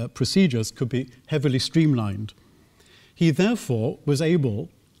workshop procedures could be heavily streamlined. He therefore was able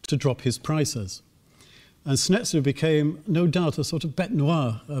to drop his prices. And Snetzler became, no doubt, a sort of bête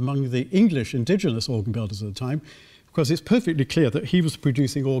noire among the English indigenous organ builders at the time, because it's perfectly clear that he was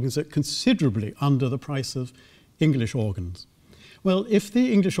producing organs at considerably under the price of English organs. Well, if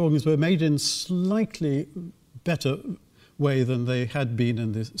the English organs were made in slightly better way than they had been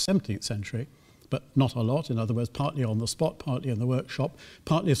in the 17th century, but not a lot, in other words, partly on the spot, partly in the workshop,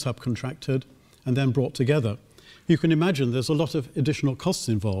 partly subcontracted, and then brought together, you can imagine there's a lot of additional costs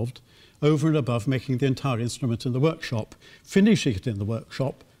involved over and above making the entire instrument in the workshop, finishing it in the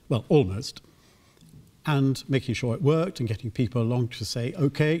workshop, well, almost, and making sure it worked and getting people along to say,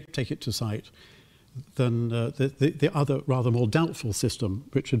 OK, take it to site, than the other rather more doubtful system,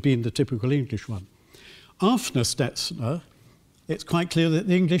 which had been the typical English one. After Snetzler, it's quite clear that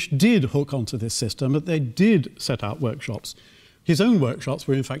the English did hook onto this system, that they did set out workshops. His own workshops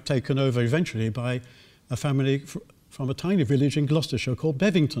were in fact taken over eventually by a family from a tiny village in Gloucestershire called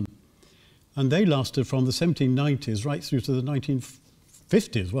Bevington. And they lasted from the 1790s right through to the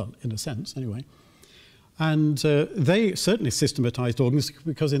 1950s, well, in a sense, anyway. And they certainly systematized organs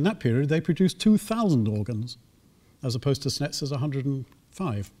because in that period they produced 2,000 organs, as opposed to Snetzler's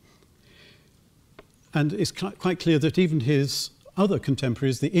 105. And it's quite clear that even his other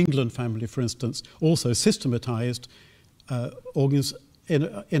contemporaries, the England family, for instance, also systematized organs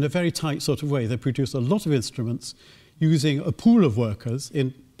in a very tight sort of way. They produced a lot of instruments using a pool of workers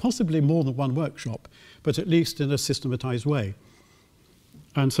in possibly more than one workshop, but at least in a systematized way.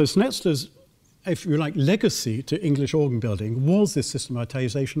 And so Snetzler's, if you like, legacy to English organ building was this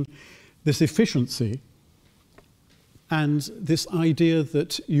systematization, this efficiency, and this idea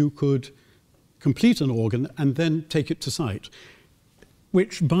that you could complete an organ and then take it to site,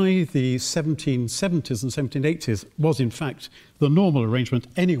 which by the 1770s and 1780s was in fact the normal arrangement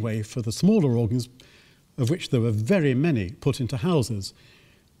anyway for the smaller organs, of which there were very many put into houses.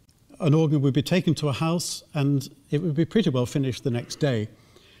 An organ would be taken to a house and it would be pretty well finished the next day.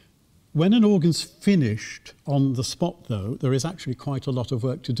 When an organ's finished on the spot, though, there is actually quite a lot of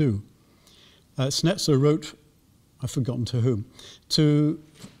work to do. Snetzler wrote, I've forgotten to whom,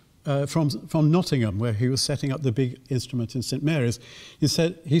 from Nottingham, where he was setting up the big instrument in St Mary's. He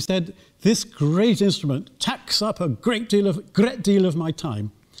said, this great instrument takes up a great deal of my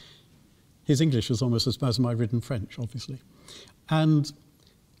time. His English is almost as bad as my written French, obviously. And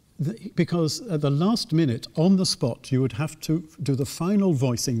because at the last minute, on the spot, you would have to do the final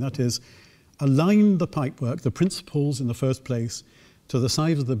voicing, that is, align the pipework, the principals in the first place, to the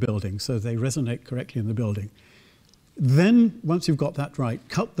side of the building so they resonate correctly in the building. Then, once you've got that right,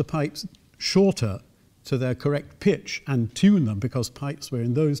 cut the pipes shorter to their correct pitch and tune them, because pipes were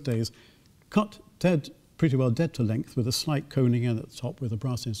in those days cut pretty well dead to length, with a slight coning in at the top with a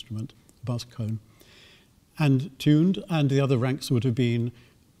brass instrument, brass cone, and tuned, and the other ranks would have been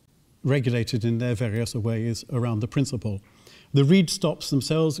regulated in their various ways around the principal. The reed stops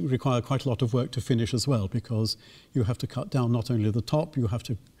themselves require quite a lot of work to finish as well, because you have to cut down not only the top, you have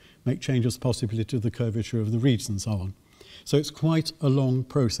to make changes possibly to the curvature of the reeds and so on. So it's quite a long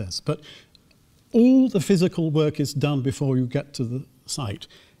process. But all the physical work is done before you get to the site,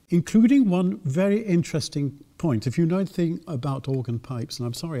 including one very interesting point. If you know anything about organ pipes, and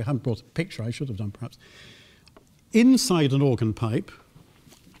I'm sorry I haven't brought a picture, I should have done perhaps. Inside an organ pipe,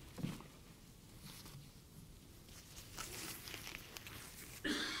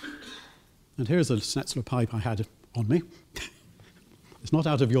 and here's a Snetzler pipe I had on me. It's not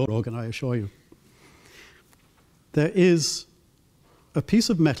out of your organ, I assure you. There is a piece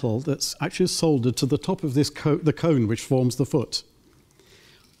of metal that's actually soldered to the top of this the cone which forms the foot.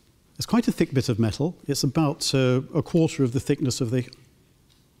 It's quite a thick bit of metal. It's about a quarter of the thickness of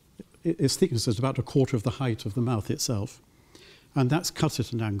its thickness is about a quarter of the height of the mouth itself. And that's cut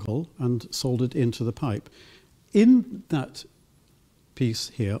at an angle and soldered into the pipe. In that piece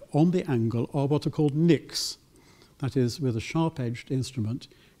here, on the angle, are what are called nicks. That is, with a sharp-edged instrument,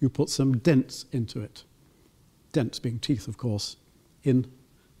 you put some dents into it. Dents being teeth, of course, in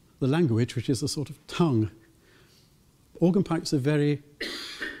the language, which is a sort of tongue. Organ pipes are very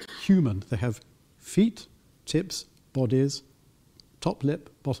human. They have feet, tips, bodies, top lip,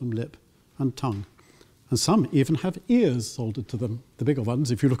 bottom lip, and tongue. And some even have ears soldered to them, the bigger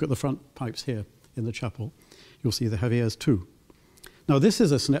ones. If you look at the front pipes here in the chapel, you'll see they have ears too. Now, this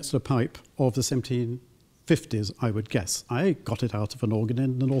is a Snetzler pipe of the 1750s, I would guess. I got it out of an organ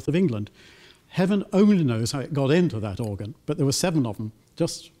in the north of England. Heaven only knows how it got into that organ, but there were 7 of them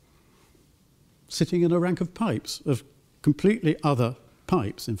just sitting in a rank of pipes, of completely other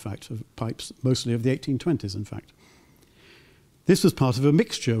pipes, in fact, of pipes mostly of the 1820s, in fact. This was part of a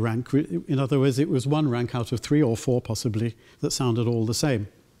mixture rank. In other words, it was one rank out of 3 or 4 possibly that sounded all the same.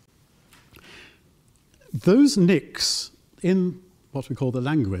 Those nicks in what we call the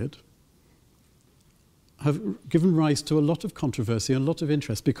languid have given rise to a lot of controversy and a lot of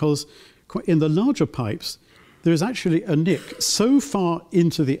interest, because in the larger pipes there is actually a nick so far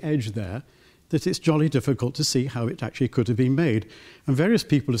into the edge there that it's jolly difficult to see how it actually could have been made. And various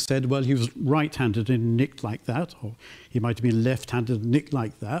people have said, well, he was right-handed and nicked like that, or he might have been left-handed and nicked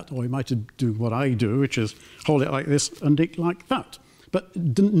like that, or he might have done what I do, which is hold it like this and nick like that. But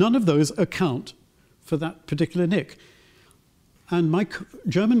none of those account for that particular nick. And my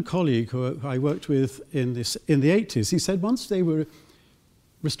German colleague, who I worked with in the 80s, he said once they were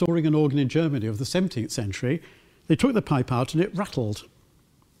restoring an organ in Germany of the 17th century, they took the pipe out and it rattled.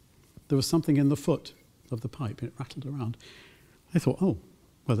 There was something in the foot of the pipe, and it rattled around. I thought, oh,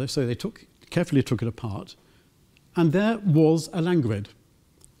 well, so they carefully took it apart, and there was a languid,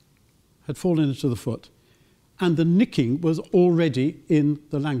 had fallen into the foot, and the nicking was already in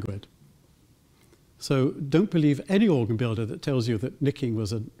the languid. So don't believe any organ builder that tells you that nicking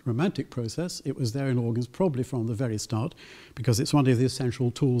was a romantic process. It was there in organs probably from the very start, because it's one of the essential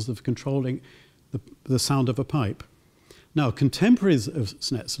tools of controlling the sound of a pipe. Now, contemporaries of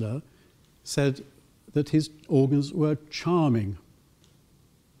Snetzler said that his organs were charming.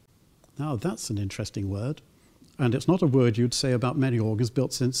 Now, that's an interesting word, and it's not a word you'd say about many organs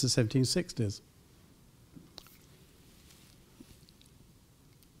built since the 1760s.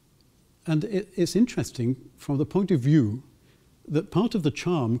 And it's interesting from the point of view that part of the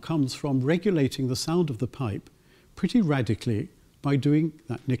charm comes from regulating the sound of the pipe pretty radically by doing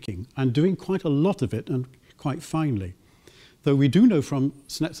that nicking, and doing quite a lot of it and quite finely. Though we do know from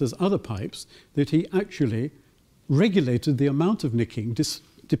Snetzler's other pipes that he actually regulated the amount of nicking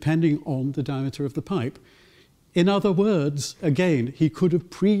depending on the diameter of the pipe. In other words, again, he could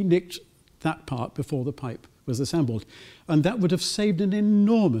have pre-nicked that part before the pipe was assembled, and that would have saved an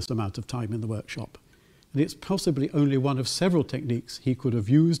enormous amount of time in the workshop. And it's possibly only one of several techniques he could have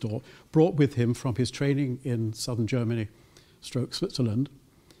used or brought with him from his training in southern Germany, Switzerland,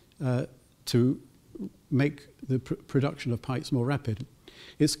 to make the production of pipes more rapid.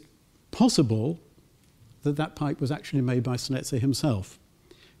 It's possible that that pipe was actually made by Snetzler himself,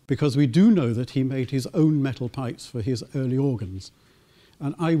 because we do know that he made his own metal pipes for his early organs.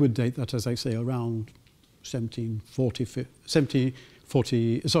 And I would date that, as I say, around 55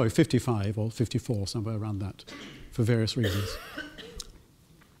 or 54, somewhere around that, for various reasons.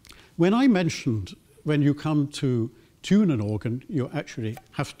 When I mentioned when you come to tune an organ, you actually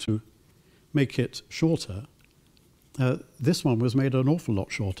have to make it shorter, this one was made an awful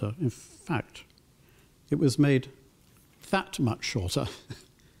lot shorter. In fact, it was made that much shorter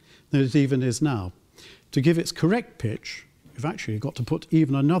than it even is now. To give its correct pitch, you've actually got to put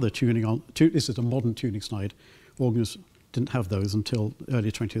even another tuning on. This is a modern tuning slide. Organs didn't have those until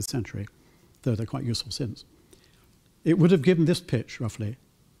early 20th century, though they're quite useful since. It would have given this pitch, roughly.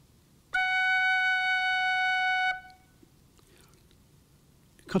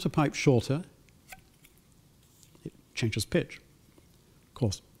 Cut a pipe shorter, it changes pitch, of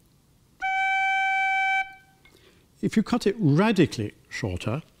course. If you cut it radically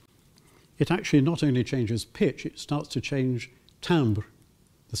shorter, it actually not only changes pitch, it starts to change timbre.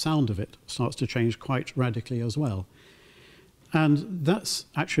 The sound of it starts to change quite radically as well. And that's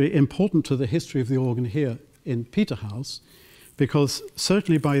actually important to the history of the organ here in Peterhouse, because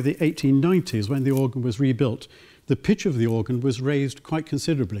certainly by the 1890s, when the organ was rebuilt, the pitch of the organ was raised quite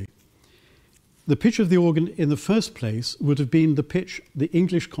considerably. The pitch of the organ in the first place would have been the pitch, the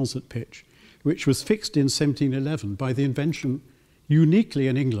English concert pitch, which was fixed in 1711 by the invention, uniquely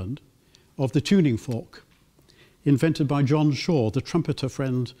in England, of the tuning fork, invented by John Shaw, the trumpeter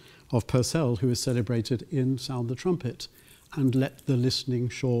friend of Purcell, who is celebrated in Sound the Trumpet, and Let the Listening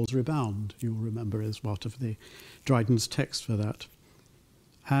Shores Rebound, you'll remember as part of the Dryden's text for that.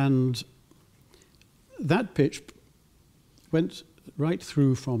 And that pitch went right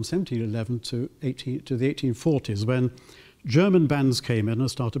through from 1711 to the 1840s, when German bands came in and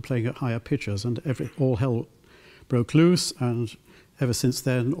started playing at higher pitches, and all hell broke loose, and ever since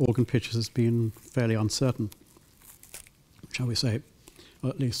then, organ pitches has been fairly uncertain, shall we say, or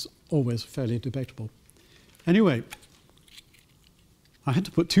at least always fairly debatable. Anyway, I had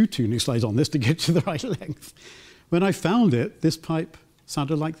to put 2 tuning slides on this to get to the right length. When I found it, this pipe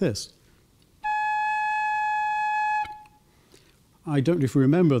sounded like this. I don't know if you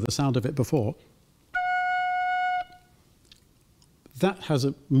remember the sound of it before. That has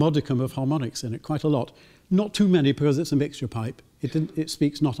a modicum of harmonics in it, quite a lot. Not too many, because it's a mixture pipe. It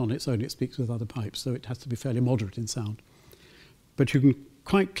speaks not on its own, it speaks with other pipes, so it has to be fairly moderate in sound. But you can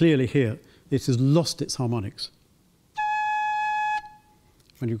quite clearly hear it has lost its harmonics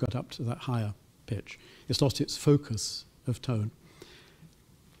when you got up to that higher pitch. It's lost its focus of tone.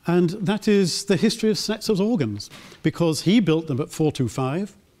 And that is the history of Snetzler's organs, because he built them at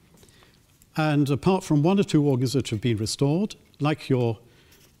 425, and apart from 1 or 2 organs that have been restored, like your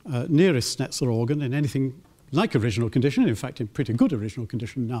nearest Snetzler organ in anything like original condition, in fact in pretty good original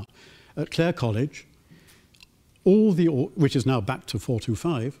condition now, at Clare College, which is now back to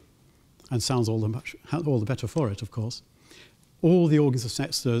 425, and sounds all the better for it, of course, all the organs of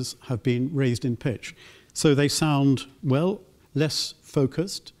Snetzler's have been raised in pitch. So they sound, well, less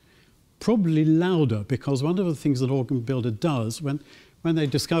focused, probably louder, because one of the things an organ builder does when they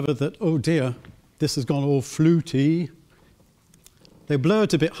discover that, oh dear, this has gone all fluty, they blow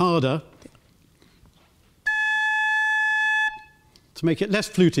it a bit harder to make it less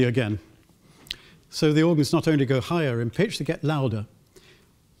fluty again. So the organs not only go higher in pitch, they get louder,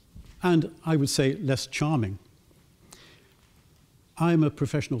 and I would say less charming. I'm a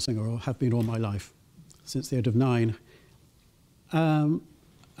professional singer, or have been all my life, since the age of 9. And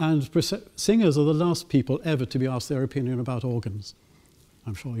singers are the last people ever to be asked their opinion about organs.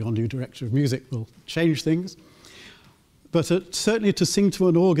 I'm sure your new director of music will change things. But certainly to sing to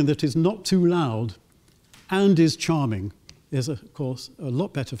an organ that is not too loud and is charming is, of course, a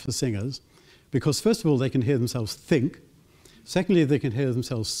lot better for singers, because first of all, they can hear themselves think. Secondly, they can hear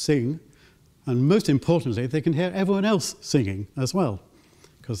themselves sing. And most importantly, they can hear everyone else singing as well,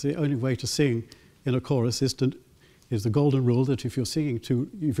 because the only way to sing in a chorus is the golden rule that if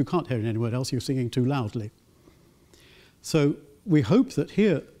you can't hear anyone else, you're singing too loudly. So we hope that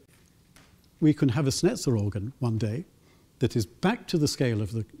here we can have a Snetzler organ one day that is back to the scale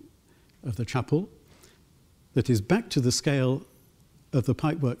of the chapel, that is back to the scale of the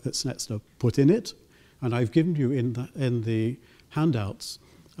pipework that Snetzler put in it, and I've given you in the handouts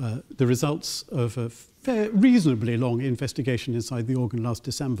the results of a reasonably long investigation inside the organ last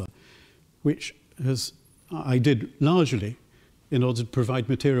December, which I did largely in order to provide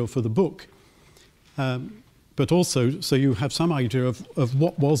material for the book, but also so you have some idea of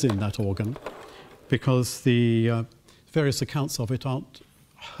what was in that organ, because the various accounts of it aren't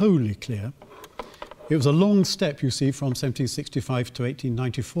wholly clear. It was a long step, you see, from 1765 to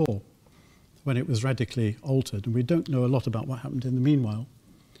 1894, when it was radically altered, and we don't know a lot about what happened in the meanwhile.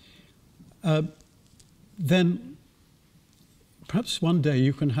 Then perhaps one day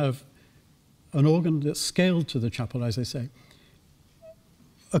you can have an organ that's scaled to the chapel, as I say.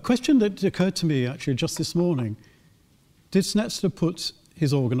 A question that occurred to me actually just this morning: did Snetzler put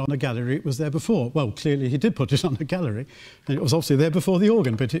his organ on a gallery? It was there before. Well, clearly he did put it on a gallery, and it was obviously there before the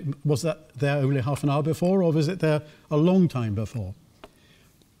organ, but was that there only half an hour before, or was it there a long time before?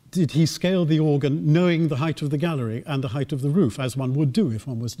 did he scale the organ knowing the height of the gallery and the height of the roof, as one would do if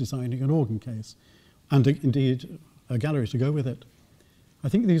one was designing an organ case, and indeed a gallery to go with it? I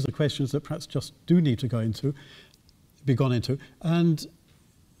think these are questions that perhaps just do need to be gone into. And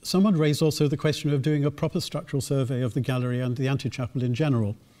someone raised also the question of doing a proper structural survey of the gallery and the antechapel in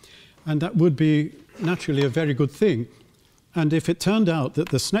general. And that would be naturally a very good thing. And if it turned out that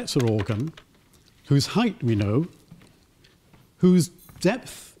the Snetzler organ, whose height we know, whose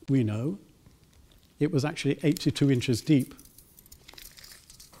depth we know, it was actually 82 inches deep.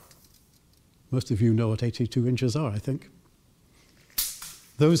 Most of you know what 82 inches are, I think.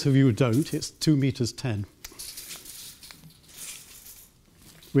 Those of you who don't, it's 2 meters 10,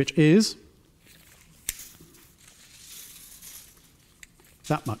 which is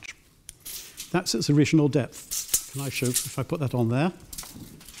that much. That's its original depth. Can I show, if I put that on there?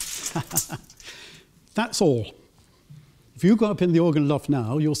 That's all. If you go up in the organ loft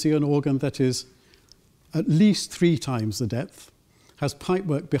now, you'll see an organ that is at least 3 times the depth, has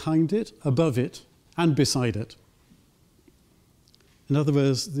pipework behind it, above it, and beside it. In other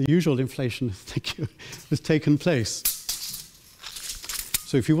words, the usual inflation has taken place.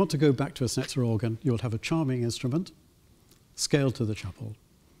 So if you want to go back to a Snetzler organ, you'll have a charming instrument, scaled to the chapel.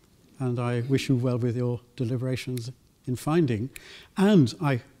 And I wish you well with your deliberations in finding. And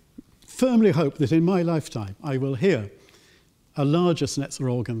I firmly hope that in my lifetime I will hear a larger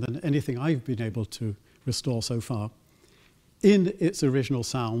Snetzler organ than anything I've been able to restore so far, in its original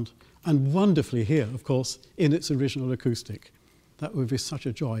sound, and wonderfully here, of course, in its original acoustic. That would be such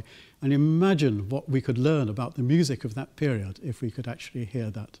a joy. And imagine what we could learn about the music of that period if we could actually hear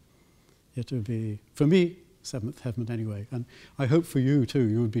that. It would be, for me, seventh heaven anyway. And I hope for you too,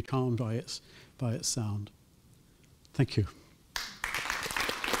 you would be charmed by its sound. Thank you.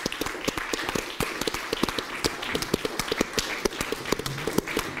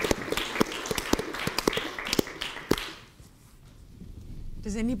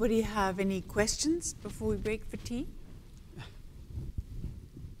 Does anybody have any questions before we break for tea?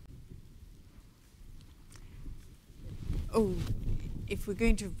 Oh, if we're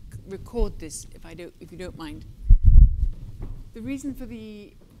going to record this, if you don't mind. The reason for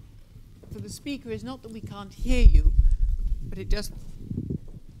the speaker is not that we can't hear you, but it just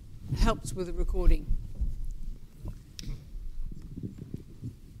helps with the recording.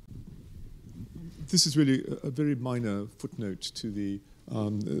 This is really a very minor footnote to the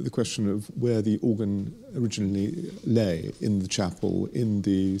question of where the organ originally lay in the chapel in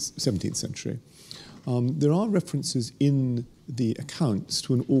the 17th century. There are references in the accounts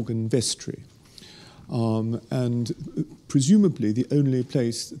to an organ vestry, and presumably the only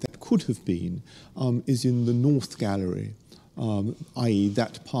place that could have been is in the north gallery, i.e.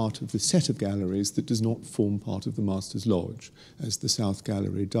 that part of the set of galleries that does not form part of the Master's Lodge, as the south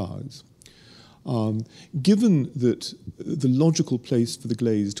gallery does. Given that the logical place for the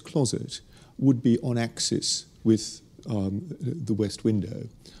glazed closet would be on axis with the west window,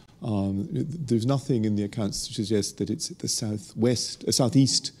 there's nothing in the accounts to suggest that it's at the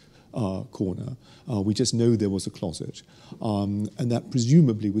southeast corner. We just know there was a closet, and that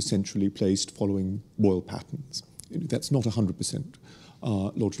presumably was centrally placed following royal patterns. That's not 100%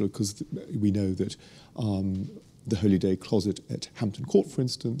 logical, because we know that the Holy Day closet at Hampton Court, for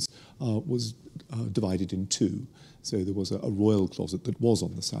instance, was divided in 2. So there was a royal closet that was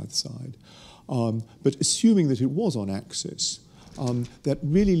on the south side. But assuming that it was on axis, that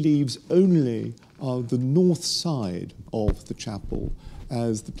really leaves only the north side of the chapel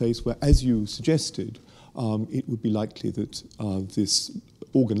as the place where, as you suggested, it would be likely that this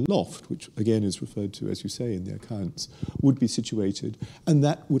organ loft, which again is referred to, as you say, in the accounts, would be situated, and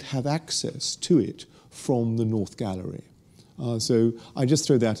that would have access to it from the north gallery. So I just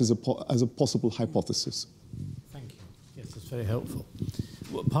throw that as a possible hypothesis. Thank you. Yes, that's very helpful.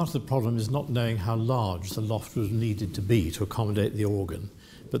 Well, part of the problem is not knowing how large the loft was needed to be to accommodate the organ,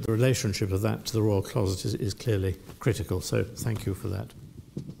 but the relationship of that to the royal closet is clearly critical, so thank you for that.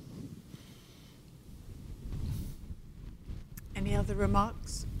 Any other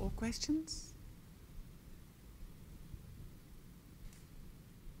remarks or questions?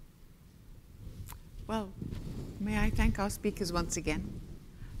 Well, may I thank our speakers once again,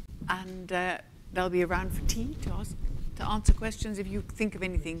 and they'll be around for tea to answer questions if you think of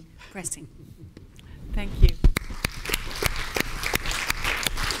anything pressing. Thank you.